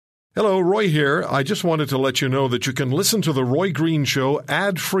Hello, Roy here. I just wanted to let you know that you can listen to The Roy Green Show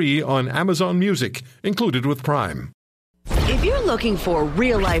ad-free on Amazon Music, included with Prime. If you're looking for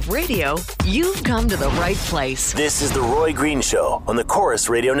real-life radio, you've come to the right place. This is The Roy Green Show on the Chorus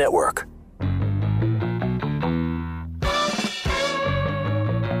Radio Network.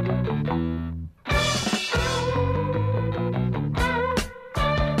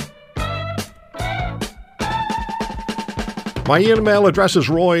 My email address is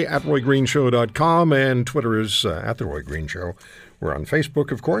roy@roygreenshow.com, and Twitter is at The Roy Green Show. We're on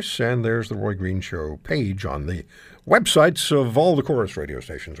Facebook, of course, and there's The Roy Green Show page on the websites of all the Chorus radio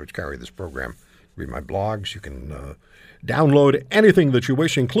stations which carry this program. Read my blogs. You can download anything that you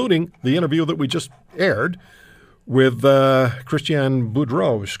wish, including the interview that we just aired with Christiane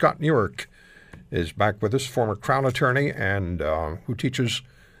Boudreau. Scott Newark is back with us, former Crown attorney, and who teaches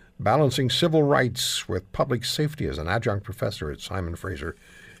balancing civil rights with public safety as an adjunct professor at Simon Fraser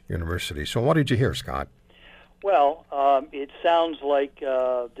University. So what did you hear, Scott? Well, it sounds like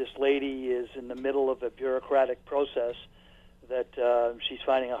this lady is in the middle of a bureaucratic process that she's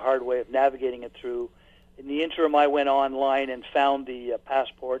finding a hard way of navigating it through. In the interim, I went online and found the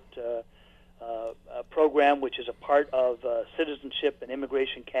passport program, which is a part of Citizenship and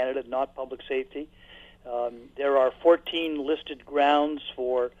Immigration Canada, not public safety. There are 14 listed grounds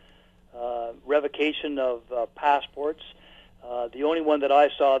for revocation of passports. The only one that I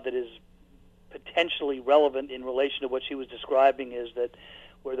saw that is potentially relevant in relation to what she was describing is that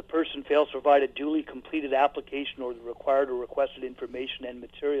where the person fails to provide a duly completed application or the required or requested information and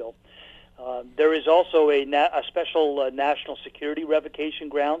material. There is also a special national security revocation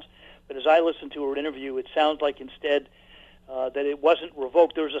grounds, but as I listened to her interview, it sounds like instead that it wasn't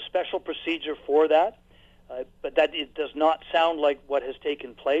revoked. There's a special procedure for that. But that it does not sound like what has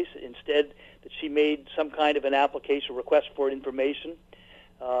taken place. Instead, that she made some kind of an application request for information,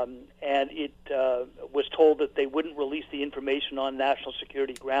 and it was told that they wouldn't release the information on national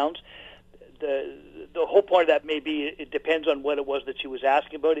security grounds. The whole point of that may be it depends on what it was that she was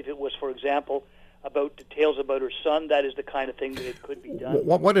asking about. If it was, for example, about details about her son, that is the kind of thing that it could be done.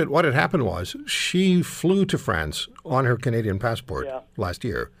 What had happened was she flew to France on her Canadian passport last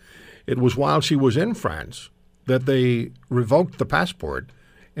year. It was while she was in France that they revoked the passport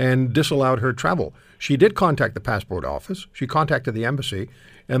and disallowed her travel. She did contact the passport office. She contacted the embassy,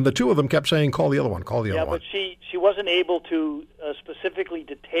 and the two of them kept saying, call the other one, call the other one. Yeah, but she wasn't able to specifically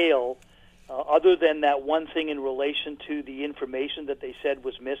detail, other than that one thing in relation to the information that they said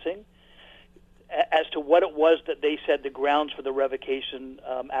was missing, as to what it was that they said the grounds for the revocation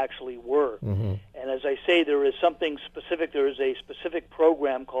actually were. Mm-hmm. And as I say, there is something specific. There is a specific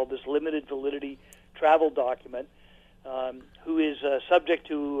program called this limited validity travel document, who is subject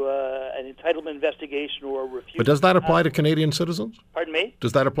to an entitlement investigation or a refusal. But does that apply to Canadian citizens? Pardon me?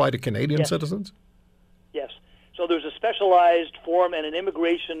 Does that apply to Canadian citizens? Yes. So there's a specialized form, and an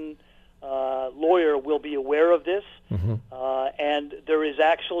immigration lawyer will be aware of this. Mm-hmm. And there is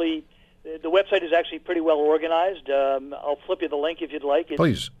actually... The website is actually pretty well organized. I'll flip you the link if you'd like.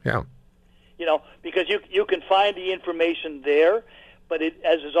 Please, yeah. You know, because you can find the information there, but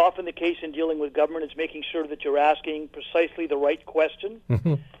as is often the case in dealing with government, it's making sure that you're asking precisely the right question,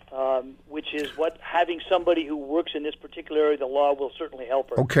 which is what having somebody who works in this particular area of the law will certainly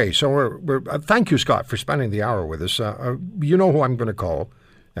help her. Okay, so we're thank you, Scott, for spending the hour with us. You know who I'm going to call,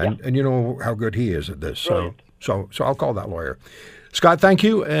 and you know how good he is at this. Brilliant. So I'll call that lawyer. Scott, thank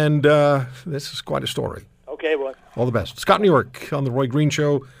you, and this is quite a story. Okay, Roy. All the best. Scott Newark on The Roy Green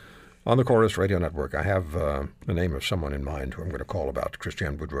Show on the Chorus Radio Network. I have the name of someone in mind who I'm going to call about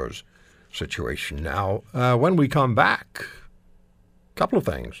Christiane Boudreau's situation. Now, when we come back, a couple of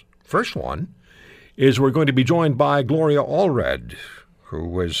things. First one is we're going to be joined by Gloria Allred, who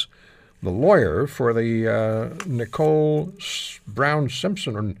was the lawyer for the Nicole Brown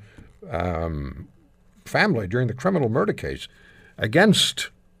Simpson family during the criminal murder case against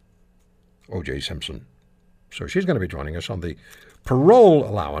O.J. Simpson. So she's going to be joining us on the parole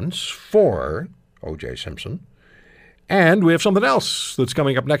allowance for O.J. Simpson. And we have something else that's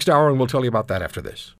coming up next hour, and we'll tell you about that after this.